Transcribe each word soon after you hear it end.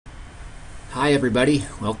Hi everybody,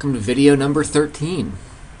 welcome to video number 13.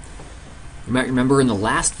 You might remember in the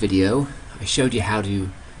last video I showed you how to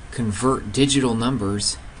convert digital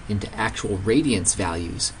numbers into actual radiance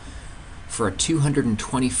values for a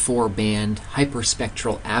 224 band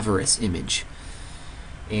hyperspectral AVIRIS image.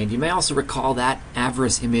 And you may also recall that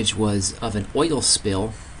AVIRIS image was of an oil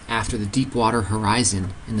spill after the Deepwater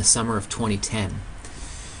Horizon in the summer of 2010.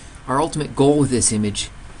 Our ultimate goal with this image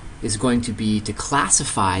is going to be to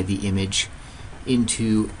classify the image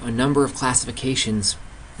into a number of classifications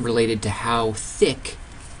related to how thick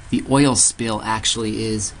the oil spill actually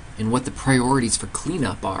is and what the priorities for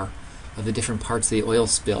cleanup are of the different parts of the oil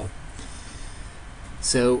spill.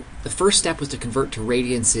 So the first step was to convert to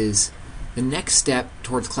radiances. The next step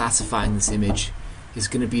towards classifying this image is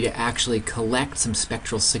going to be to actually collect some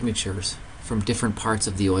spectral signatures from different parts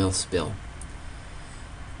of the oil spill.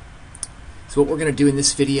 So what we're going to do in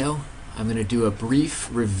this video, I'm going to do a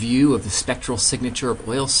brief review of the spectral signature of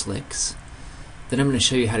oil slicks. Then I'm going to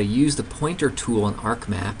show you how to use the pointer tool in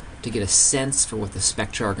ArcMap to get a sense for what the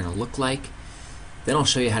spectra are going to look like. Then I'll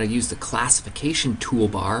show you how to use the classification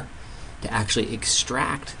toolbar to actually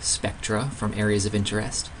extract spectra from areas of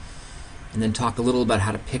interest. And then talk a little about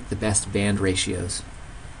how to pick the best band ratios.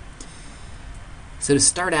 So to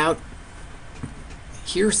start out,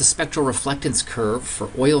 here's the spectral reflectance curve for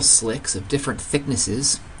oil slicks of different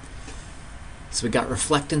thicknesses. So we got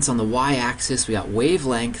reflectance on the y-axis, we got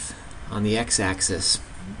wavelength on the x-axis.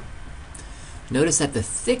 Notice that the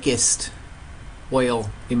thickest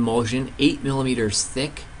oil emulsion, 8 millimeters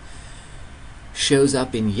thick, shows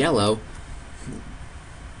up in yellow,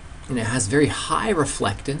 and it has very high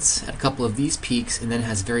reflectance at a couple of these peaks, and then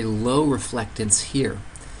has very low reflectance here.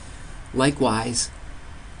 Likewise,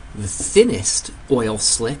 the thinnest oil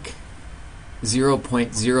slick,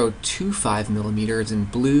 0.025 millimeters in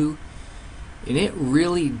blue, and it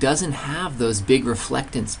really doesn't have those big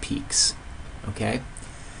reflectance peaks. Okay?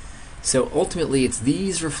 So ultimately it's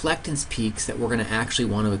these reflectance peaks that we're going to actually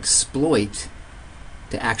want to exploit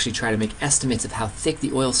to actually try to make estimates of how thick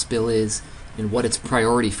the oil spill is and what its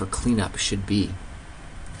priority for cleanup should be.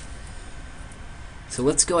 So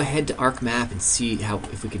let's go ahead to ArcMap and see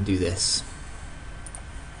if we can do this.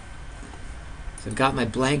 So I've got my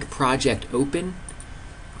blank project open.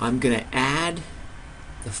 I'm going to add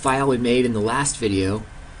the file we made in the last video,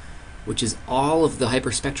 which is all of the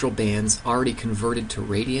hyperspectral bands already converted to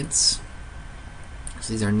radiance.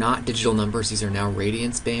 So these are not digital numbers, these are now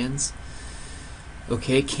radiance bands.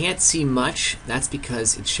 Okay, can't see much. That's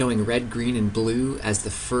because it's showing red, green, and blue as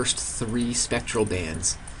the first three spectral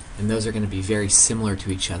bands, and those are going to be very similar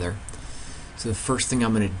to each other. So the first thing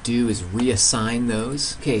I'm going to do is reassign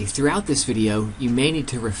those. Okay, throughout this video you may need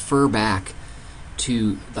to refer back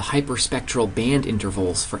to the hyperspectral band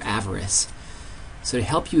intervals for AVIRIS. So to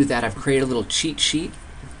help you with that, I've created a little cheat sheet.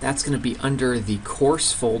 That's going to be under the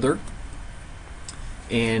course folder,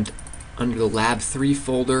 and under the lab 3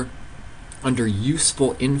 folder, under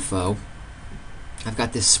useful info, I've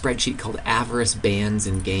got this spreadsheet called AVIRIS bands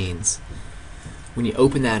and gains. When you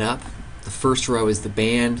open that up, the first row is the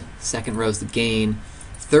band, second row is the gain,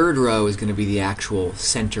 third row is going to be the actual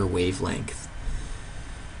center wavelength.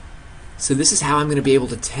 So this is how I'm going to be able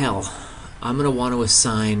to tell. I'm going to want to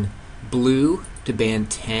assign blue to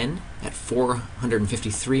band 10 at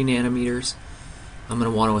 453 nanometers. I'm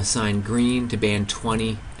going to want to assign green to band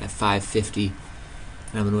 20 at 550. And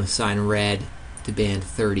I'm going to assign red to band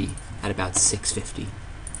 30 at about 650.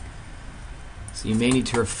 So you may need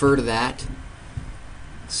to refer to that.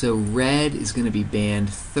 So red is going to be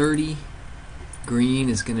band 30, green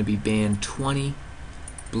is going to be band 20,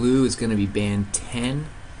 blue is going to be band 10.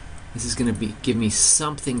 This is going to give me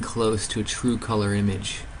something close to a true color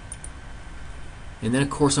image. And then of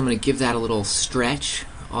course I'm going to give that a little stretch.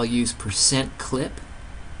 I'll use % clip.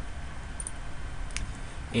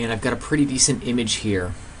 And I've got a pretty decent image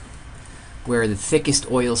here where the thickest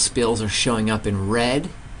oil spills are showing up in red,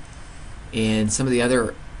 and some of the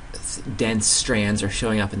other dense strands are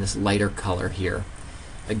showing up in this lighter color here.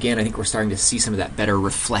 Again, I think we're starting to see some of that better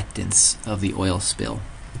reflectance of the oil spill.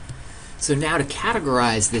 So now to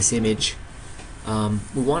categorize this image,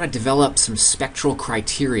 we want to develop some spectral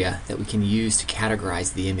criteria that we can use to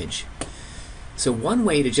categorize the image. So one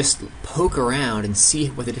way to just poke around and see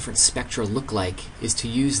what the different spectra look like is to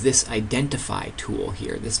use this identify tool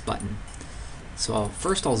here, this button. So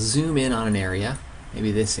first I'll zoom in on an area,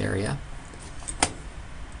 maybe this area.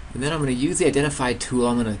 And then I'm going to use the identify tool.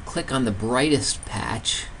 I'm going to click on the brightest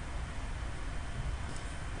patch,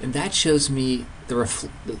 and that shows me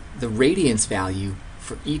the radiance value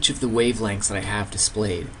for each of the wavelengths that I have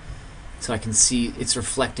displayed. So I can see it's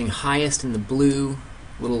reflecting highest in the blue,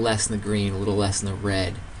 a little less in the green, a little less in the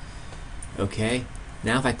red. Okay,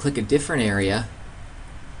 now if I click a different area,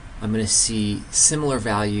 I'm going to see similar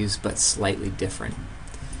values but slightly different.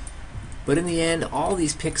 But in the end, all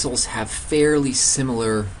these pixels have fairly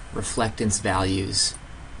similar reflectance values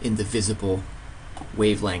in the visible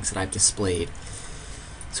wavelengths that I've displayed.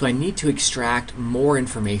 So I need to extract more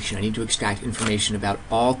information. I need to extract information about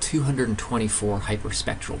all 224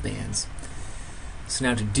 hyperspectral bands. So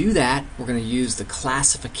now to do that, we're going to use the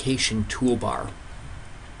classification toolbar.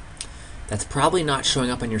 That's probably not showing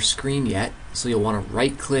up on your screen yet, so you'll want to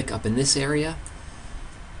right-click up in this area,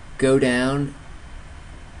 go down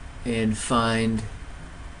and find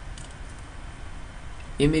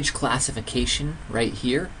image classification right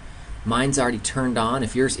here. Mine's already turned on.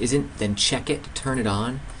 If yours isn't, then check it to turn it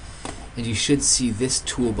on, and you should see this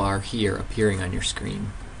toolbar here appearing on your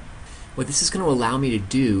screen. What this is going to allow me to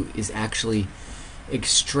do is actually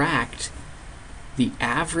extract the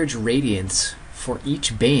average radiance for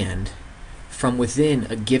each band from within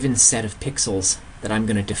a given set of pixels that I'm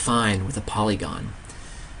going to define with a polygon.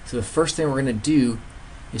 So the first thing we're going to do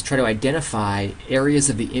is try to identify areas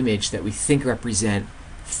of the image that we think represent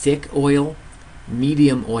thick oil,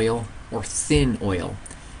 medium oil, or thin oil.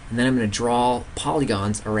 And then I'm going to draw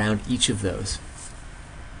polygons around each of those.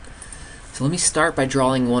 So let me start by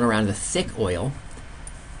drawing one around the thick oil.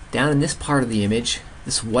 Down in this part of the image,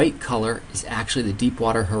 this white color is actually the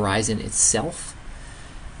Deepwater Horizon itself.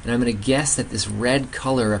 And I'm going to guess that this red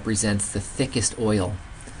color represents the thickest oil.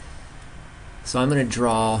 So I'm going to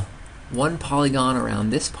draw one polygon around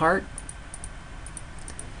this part,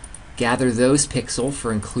 gather those pixels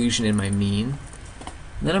for inclusion in my mean,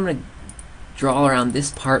 and then I'm going to draw around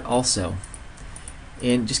this part also.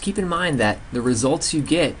 And just keep in mind that the results you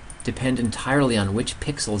get depend entirely on which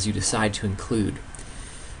pixels you decide to include.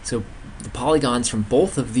 So the polygons from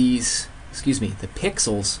both of these, the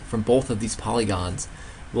pixels from both of these polygons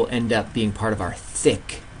will end up being part of our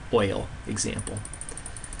thick oil example.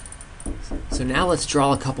 So now let's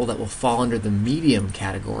draw a couple that will fall under the medium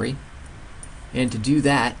category. And to do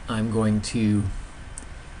that, I'm going to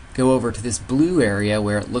go over to this blue area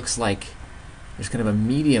where it looks like there's kind of a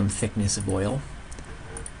medium thickness of oil.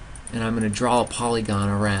 And I'm going to draw a polygon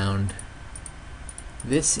around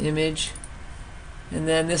this image. And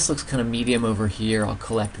then this looks kind of medium over here. I'll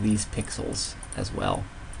collect these pixels as well.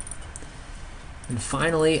 And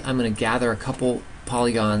finally, I'm going to gather a couple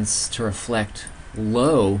polygons to reflect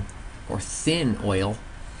low or thin oil.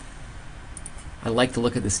 I like to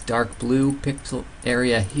look at this dark blue pixel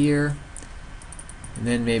area here. And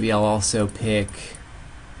then maybe I'll also pick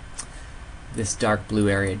this dark blue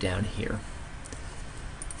area down here.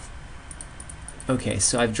 Okay,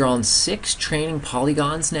 so I've drawn 6 training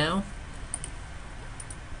polygons now,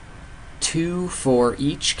 2 for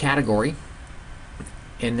each category.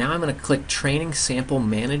 And now I'm going to click Training Sample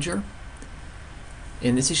Manager.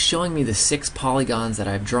 And this is showing me the 6 polygons that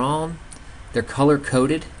I've drawn. They're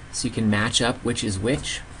color-coded, so you can match up which is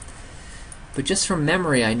which. But just from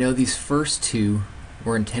memory, I know these first 2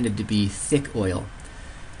 were intended to be thick oil.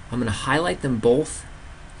 I'm going to highlight them both,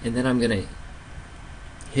 and then I'm going to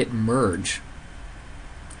hit Merge.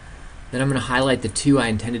 Then I'm going to highlight the 2 I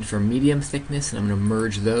intended for medium thickness, and I'm going to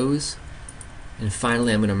merge those. And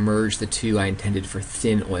finally, I'm going to merge the 2 I intended for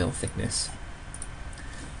thin oil thickness.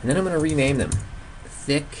 And then I'm going to rename them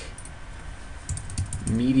thick,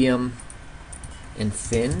 medium, and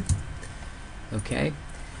thin. Okay.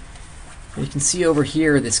 And you can see over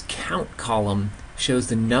here this count column shows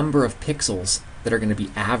the number of pixels that are going to be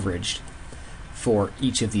averaged for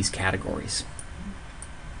each of these categories.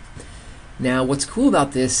 Now, what's cool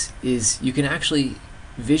about this is you can actually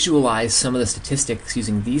visualize some of the statistics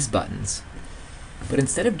using these buttons. But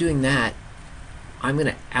instead of doing that, I'm going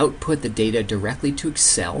to output the data directly to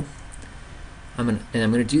Excel. I'm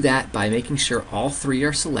going to do that by making sure all 3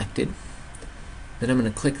 are selected. Then I'm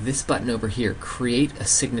going to click this button over here, Create a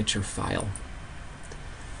Signature File.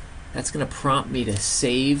 That's going to prompt me to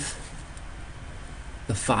save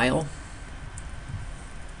the file,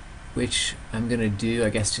 which I'm going to do, I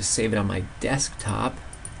guess, just save it on my desktop.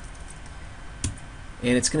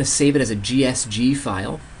 And it's going to save it as a GSG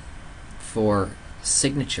file for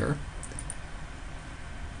signature.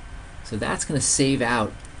 So that's going to save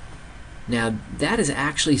out. Now that is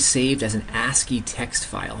actually saved as an ASCII text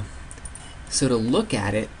file. So to look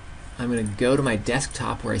at it, I'm going to go to my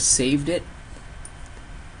desktop where I saved it.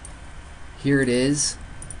 Here it is.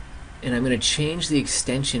 And I'm going to change the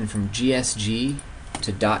extension from GSG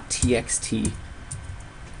to .txt.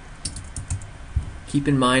 Keep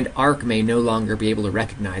in mind, Arc may no longer be able to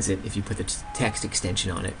recognize it if you put the text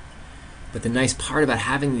extension on it. But the nice part about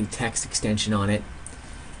having the text extension on it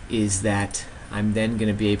is that I'm then going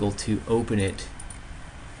to be able to open it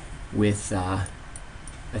with a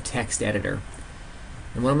text editor.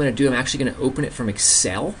 And what I'm going to do, I'm actually going to open it from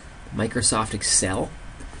Excel, Microsoft Excel,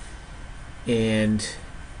 and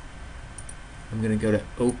I'm going to go to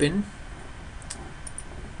Open,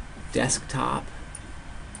 Desktop,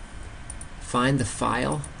 find the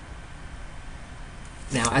file.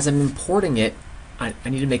 Now, as I'm importing it, I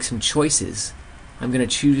need to make some choices. I'm going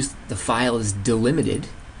to choose the file as delimited,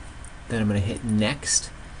 then I'm going to hit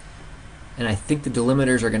Next, and I think the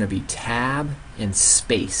delimiters are going to be tab and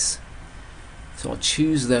space. So I'll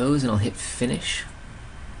choose those and I'll hit Finish.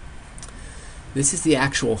 This is the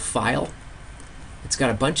actual file. It's got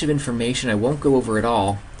a bunch of information. I won't go over it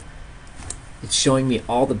all. It's showing me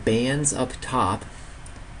all the bands up top,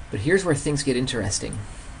 but here's where things get interesting.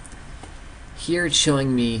 Here it's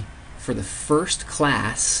showing me for the first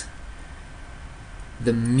class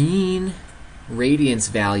the mean radiance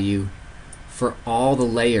value for all the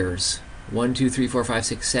layers. 1, 2, 3, 4, 5,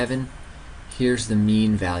 6, 7. Here's the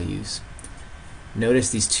mean values. Notice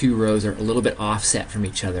these two rows are a little bit offset from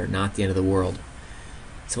each other, not the end of the world.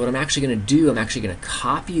 So what I'm actually going to do, I'm actually going to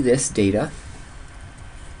copy this data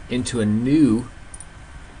into a new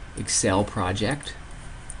Excel project.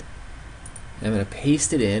 And I'm going to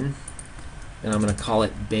paste it in, and I'm going to call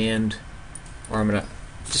it band, or I'm going to,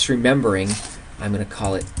 just remembering, I'm going to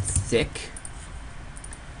call it thick.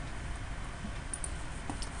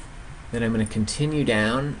 Then I'm going to continue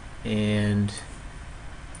down and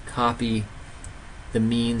copy the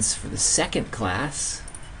means for the second class,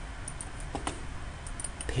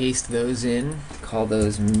 paste those in, call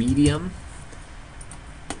those medium,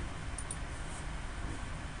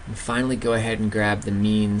 and finally go ahead and grab the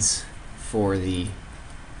means for the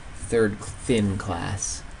third thin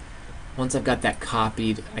class. Once I've got that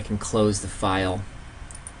copied, I can close the file,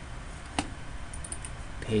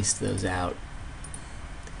 paste those out,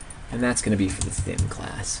 and that's going to be for the thin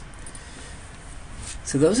class.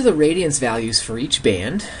 So those are the radiance values for each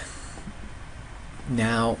band.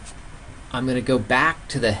 Now I'm going to go back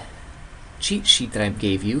to the cheat sheet that I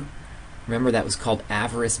gave you. Remember, that was called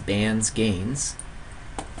AVIRIS Bands Gains,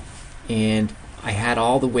 and I had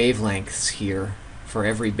all the wavelengths here for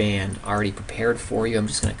every band already prepared for you. I'm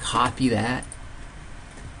just going to copy that,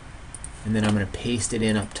 and then I'm going to paste it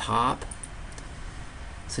in up top.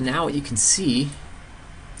 So now what you can see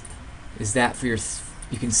is that for your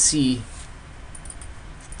you can see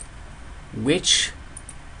which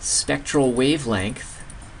spectral wavelength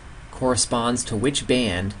corresponds to which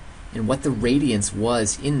band and what the radiance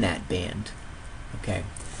was in that band. Okay.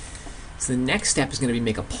 So the next step is going to be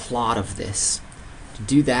make a plot of this. To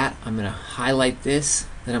do that, I'm going to highlight this,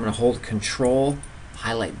 then I'm going to hold Control,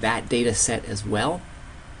 highlight that data set as well.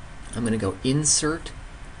 I'm going to go Insert,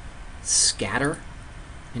 Scatter,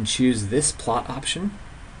 and choose this plot option.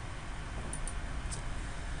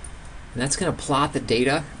 And that's going to plot the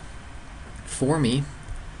data for me.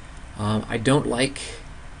 I don't like,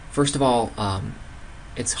 first of all,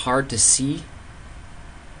 it's hard to see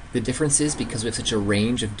the differences because we have such a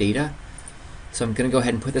range of data. So I'm going to go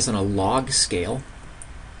ahead and put this on a log scale.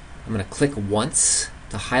 I'm going to click once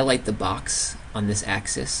to highlight the box on this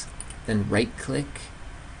axis, then right click,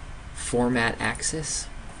 Format Axis.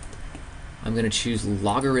 I'm going to choose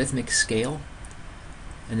logarithmic scale,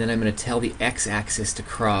 and then I'm going to tell the x-axis to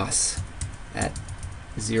cross at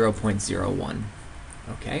 0.01.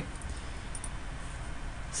 Okay.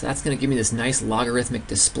 So that's going to give me this nice logarithmic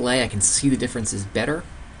display. I can see the differences better.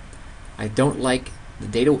 I don't like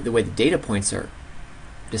the way the data points are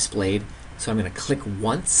displayed, so I'm going to click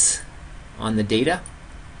once on the data,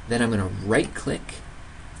 then I'm going to right click,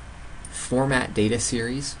 Format Data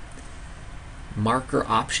Series, Marker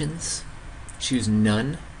Options, choose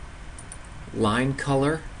None, Line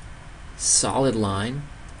Color, Solid Line,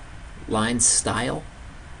 Line Style,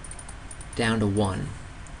 down to 1.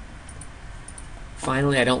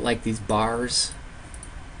 Finally, I don't like these bars.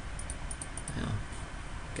 Well,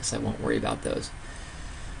 I guess I won't worry about those.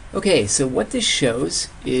 Okay, so what this shows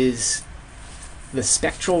is the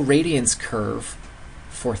spectral radiance curve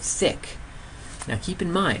for thick. Now keep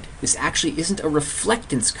in mind, this actually isn't a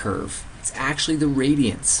reflectance curve. It's actually the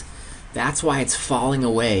radiance. That's why it's falling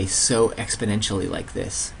away so exponentially like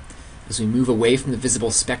this. As we move away from the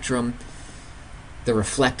visible spectrum, the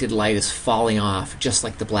reflected light is falling off, just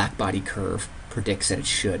like the blackbody curve predicts that it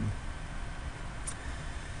should.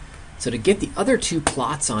 So to get the other two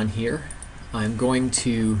plots on here, I'm going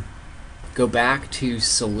to go back to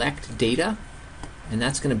Select Data, and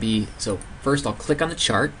that's going to be, so first I'll click on the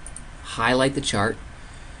chart, highlight the chart,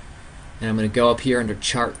 and I'm going to go up here under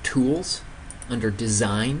Chart Tools, under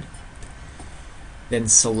Design, then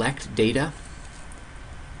select data,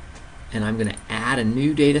 and I'm going to add a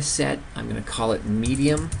new data set. I'm going to call it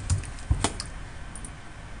medium.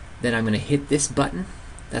 Then I'm going to hit this button.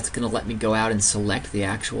 That's going to let me go out and select the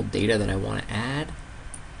actual data that I want to add.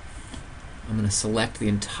 I'm going to select the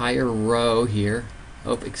entire row here.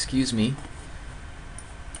 Oh, excuse me.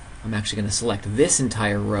 I'm actually going to select this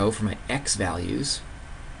entire row for my X values.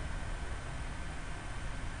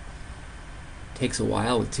 Takes a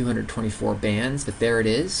while with 224 bands, but there it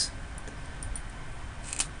is.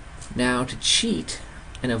 Now, to cheat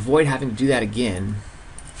and avoid having to do that again,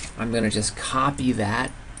 I'm going to just copy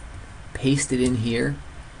that, paste it in here,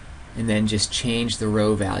 and then just change the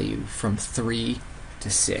row value from 3 to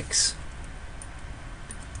 6.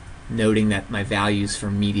 Noting that my values for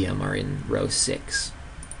medium are in row 6.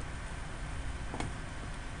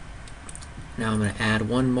 Now I'm going to add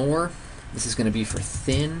one more. This is going to be for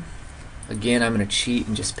thin. Again, I'm going to cheat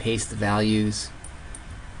and just paste the values.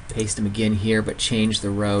 Paste them again here, but change the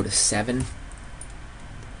row to 7.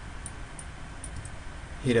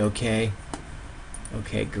 Hit OK.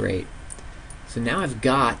 OK, great. So now I've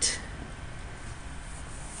got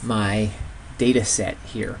my data set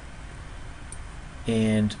here.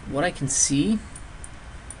 And what I can see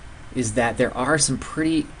is that there are some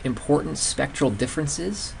pretty important spectral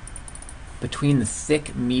differences between the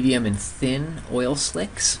thick, medium, and thin oil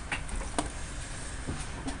slicks.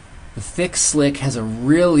 The thick slick has a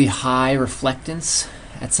really high reflectance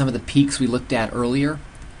at some of the peaks we looked at earlier,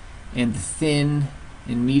 and the thin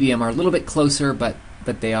and medium are a little bit closer, but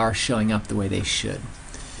they are showing up the way they should.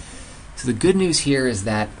 So the good news here is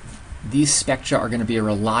that these spectra are going to be a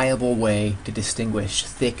reliable way to distinguish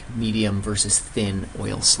thick, medium versus thin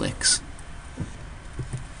oil slicks.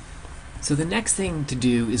 So the next thing to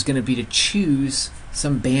do is going to be to choose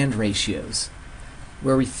some band ratios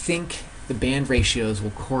where we think the band ratios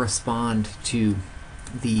will correspond to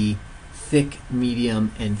the thick,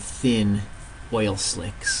 medium, and thin oil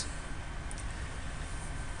slicks.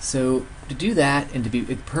 So to do that and to be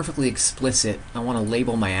perfectly explicit, I want to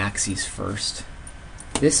label my axes first.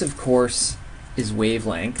 This, of course, is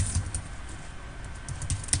wavelength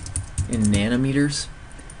in nanometers,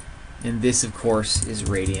 and this, of course, is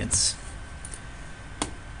radiance.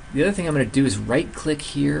 The other thing I'm going to do is right-click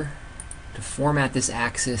here to format this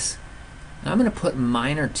axis. And I'm going to put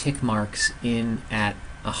minor tick marks in at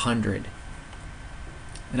 100.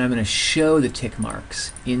 And I'm going to show the tick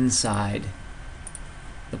marks inside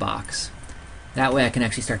the box. That way I can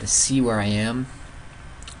actually start to see where I am.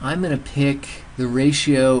 I'm going to pick the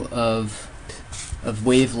ratio of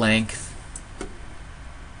wavelength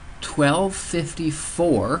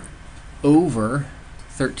 1254 over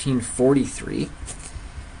 1343.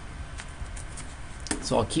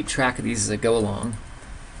 So I'll keep track of these as I go along.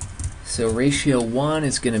 So ratio 1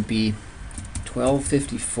 is going to be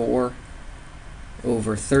 1254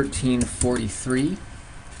 over 1343.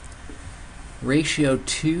 Ratio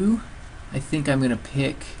 2, I think I'm going to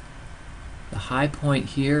pick the high point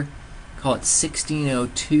here, call it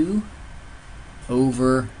 1602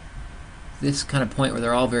 over this kind of point where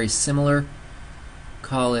they're all very similar,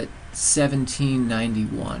 call it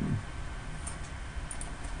 1791.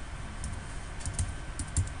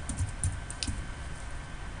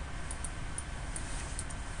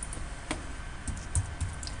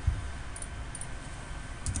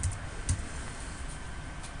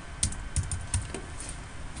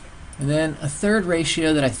 And then a third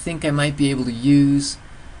ratio that I think I might be able to use,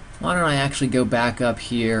 why don't I actually go back up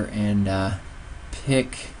here and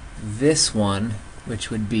pick this one, which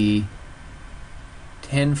would be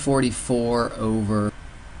 1044 over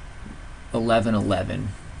 1111.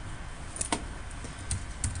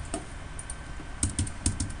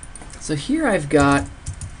 So here I've got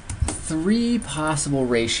 3 possible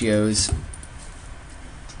ratios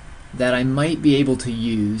that I might be able to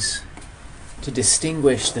use to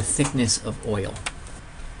distinguish the thickness of oil.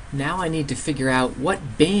 Now I need to figure out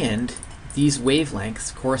what band these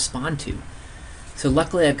wavelengths correspond to. So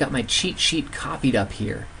luckily I've got my cheat sheet copied up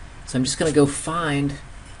here. So I'm just going to go find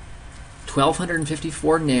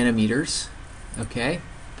 1254 nanometers, okay?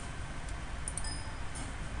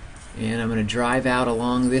 And I'm going to drive out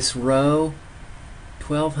along this row.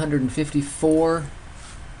 1254,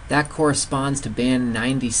 that corresponds to band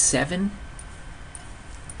 97.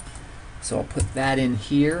 So I'll put that in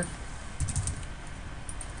here.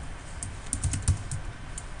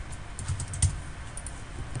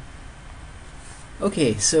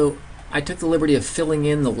 Okay, so I took the liberty of filling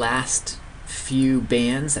in the last few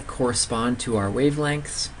bands that correspond to our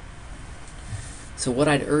wavelengths. So what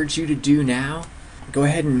I'd urge you to do now, go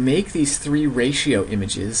ahead and make these 3 ratio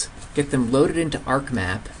images, get them loaded into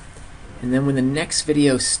ArcMap, And then when the next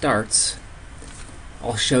video starts,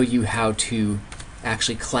 I'll show you how to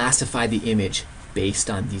actually classify the image based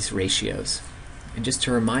on these ratios. And just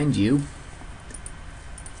to remind you,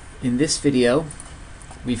 in this video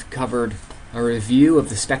we've covered a review of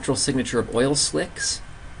the spectral signature of oil slicks,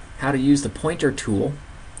 how to use the pointer tool,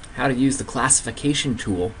 how to use the classification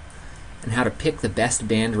tool, and how to pick the best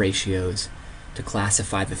band ratios to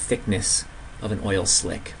classify the thickness of an oil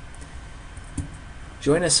slick.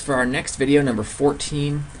 Join us for our next video, number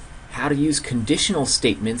 14, how to use conditional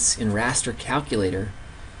statements in raster calculator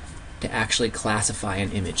to actually classify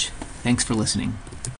an image. Thanks for listening.